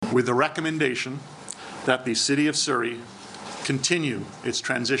with the recommendation that the City of Surrey continue its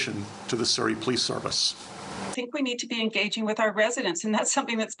transition to the Surrey Police Service. I think we need to be engaging with our residents, and that's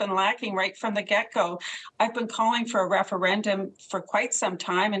something that's been lacking right from the get-go. I've been calling for a referendum for quite some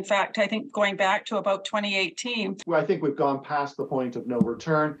time. In fact, I think going back to about 2018. Well, I think we've gone past the point of no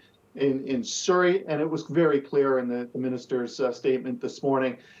return in Surrey, and it was very clear in the minister's statement this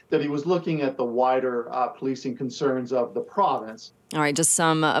morning that he was looking at the wider policing concerns of the province. All right, just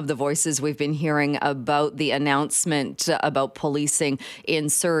some of the voices we've been hearing about the announcement about policing in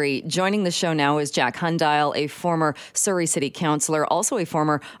Surrey. Joining the show now is Jack Hundial, a former Surrey City Councillor, also a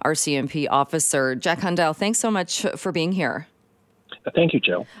former RCMP officer. Jack Hundial, thanks so much for being here. Thank you,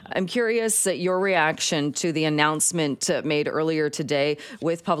 Joe. I'm curious your reaction to the announcement made earlier today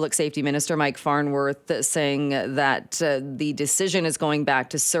with Public Safety Minister Mike Farnworth saying that the decision is going back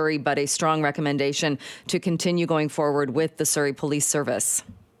to Surrey, but a strong recommendation to continue going forward with the Surrey Police Service.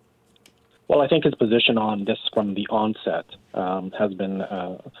 Well, I think his position on this from the onset has been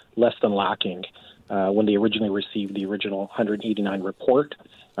less than lacking. When they originally received the original 189 report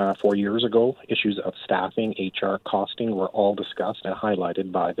 4 years ago, issues of staffing, HR, costing were all discussed and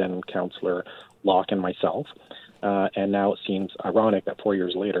highlighted by then Councillor Locke and myself. And now it seems ironic that 4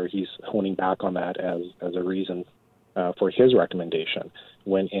 years later he's honing back on that as a reason for his recommendation,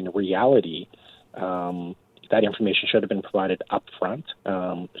 when in reality that information should have been provided up front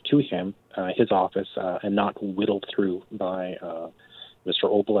to him, his office, and not whittled through by Mr.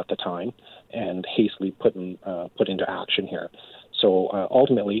 Opal at the time and hastily put into action here. So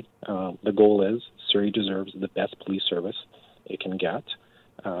ultimately, the goal is Surrey deserves the best police service it can get.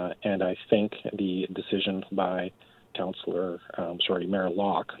 And I think the decision by Mayor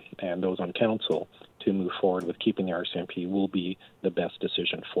Locke and those on council to move forward with keeping the RCMP will be the best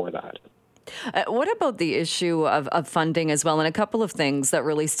decision for that. What about the issue of funding as well? And a couple of things that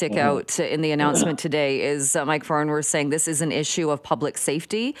really stick out in the announcement today is Mike Farnworth saying this is an issue of public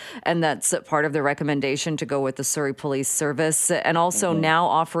safety, and that's part of the recommendation to go with the Surrey Police Service, and also now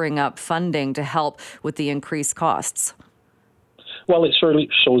offering up funding to help with the increased costs. Well, it certainly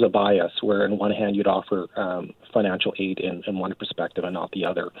shows a bias where on one hand you'd offer financial aid in one perspective and not the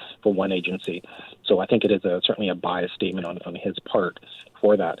other for one agency. So I think it is certainly a biased statement on his part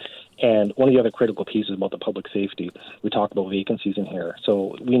for that. And one of the other critical pieces about the public safety, we talk about vacancies in here.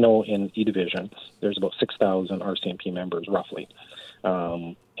 So we know in E Division there's about 6,000 RCMP members roughly.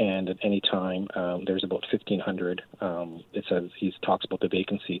 And at any time, there's about 1,500. It says he talks about the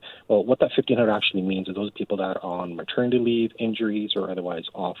vacancy. Well, what that 1,500 actually means is those people that are on maternity leave, injuries, or otherwise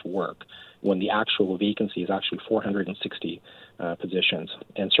off work, when the actual vacancy is actually 460 positions.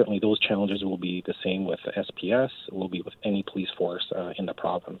 And certainly those challenges will be the same with the SPS, will be with any police force in the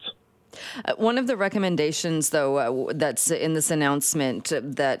province. One of the recommendations, though, that's in this announcement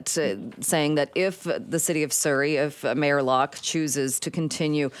that saying that if the City of Surrey, if Mayor Locke chooses to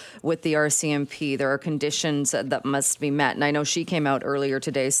continue with the RCMP, there are conditions that must be met. And I know she came out earlier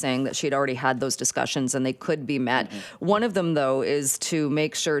today saying that she'd already had those discussions and they could be met. One of them, though, is to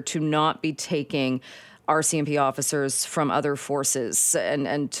make sure to not be taking RCMP officers from other forces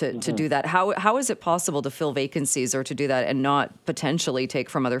and to do that. How is it possible to fill vacancies or to do that and not potentially take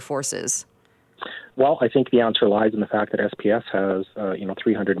from other forces? Well, I think the answer lies in the fact that SPS has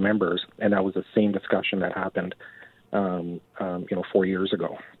 300 members, and that was the same discussion that happened 4 years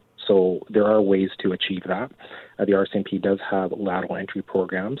ago. So there are ways to achieve that. The RCMP does have lateral entry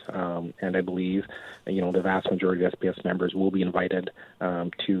programs, and I believe the vast majority of SPS members will be invited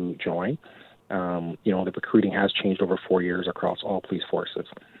to join. The recruiting has changed over 4 years across all police forces.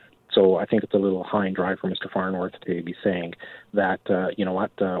 So I think it's a little high and dry for Mr. Farnworth to be saying that,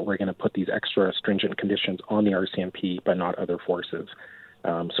 we're going to put these extra stringent conditions on the RCMP, but not other forces.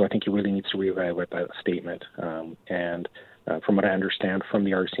 So I think he really needs to reevaluate that statement. And from what I understand from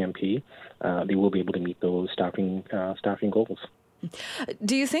the RCMP, they will be able to meet those staffing goals.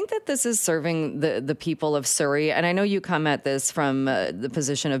 Do you think that this is serving the people of Surrey? And I know you come at this from the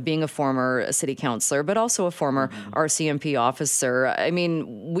position of being a former city councillor, but also a former RCMP officer. I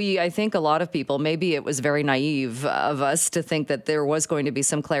mean, I think a lot of people, maybe it was very naive of us to think that there was going to be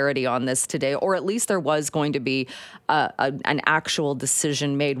some clarity on this today, or at least there was going to be an actual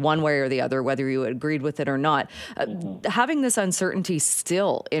decision made one way or the other, whether you agreed with it or not. Having this uncertainty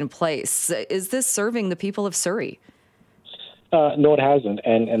still in place, is this serving the people of Surrey? No, it hasn't,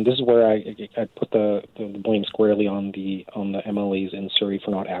 and this is where I put the blame squarely on the MLAs in Surrey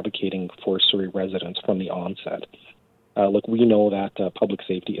for not advocating for Surrey residents from the onset. Look, we know that public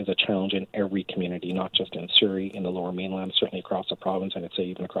safety is a challenge in every community, not just in Surrey, in the Lower Mainland, certainly across the province, and I'd say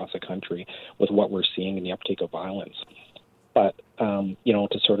even across the country, with what we're seeing in the uptake of violence. But,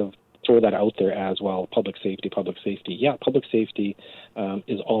 to sort of throw that out there as well, public safety. Yeah, public safety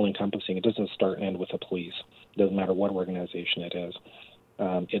is all-encompassing. It doesn't start and end with the police. It doesn't matter what organization it is.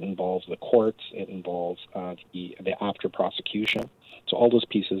 It involves the courts. It involves the after prosecution. So all those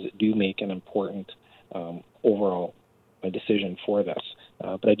pieces do make an important overall decision for this.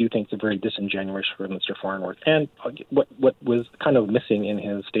 But I do think it's very disingenuous for Mr. Farnworth. And what was kind of missing in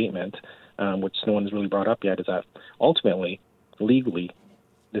his statement, which no one has really brought up yet, is that ultimately, legally,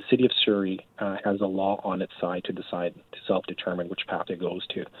 the City of Surrey has a law on its side to decide to self-determine which path it goes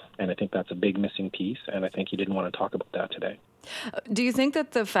to. And I think that's a big missing piece, and I think he didn't want to talk about that today. Do you think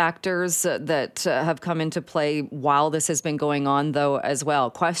that the factors that have come into play while this has been going on, though, as well,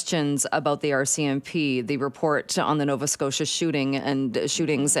 questions about the RCMP, the report on the Nova Scotia shootings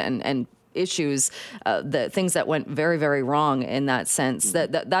and issues, the things that went very, very wrong in that sense,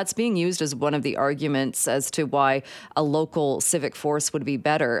 that's being used as one of the arguments as to why a local civic force would be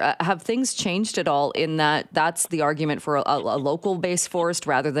better. Have things changed at all in that that's the argument for a local-based force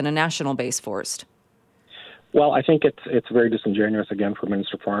rather than a national-based force? Well, I think it's very disingenuous, again, for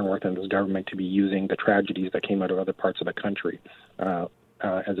Minister Farnworth and his government to be using the tragedies that came out of other parts of the country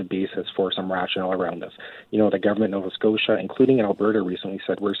as a basis for some rationale around this. The government of Nova Scotia, including in Alberta, recently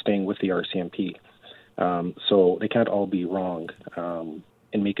said we're staying with the RCMP. So they can't all be wrong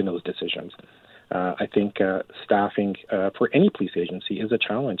in making those decisions. I think staffing for any police agency is a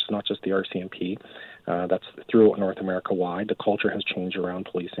challenge. It's not just the RCMP. That's throughout North America wide. The culture has changed around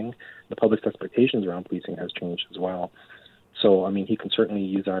policing. The public's expectations around policing has changed as well. So, he can certainly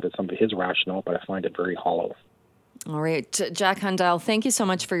use that as some of his rationale, but I find it very hollow. All right. Jack Hundial, thank you so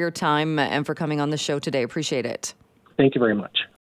much for your time and for coming on the show today. Appreciate it. Thank you very much.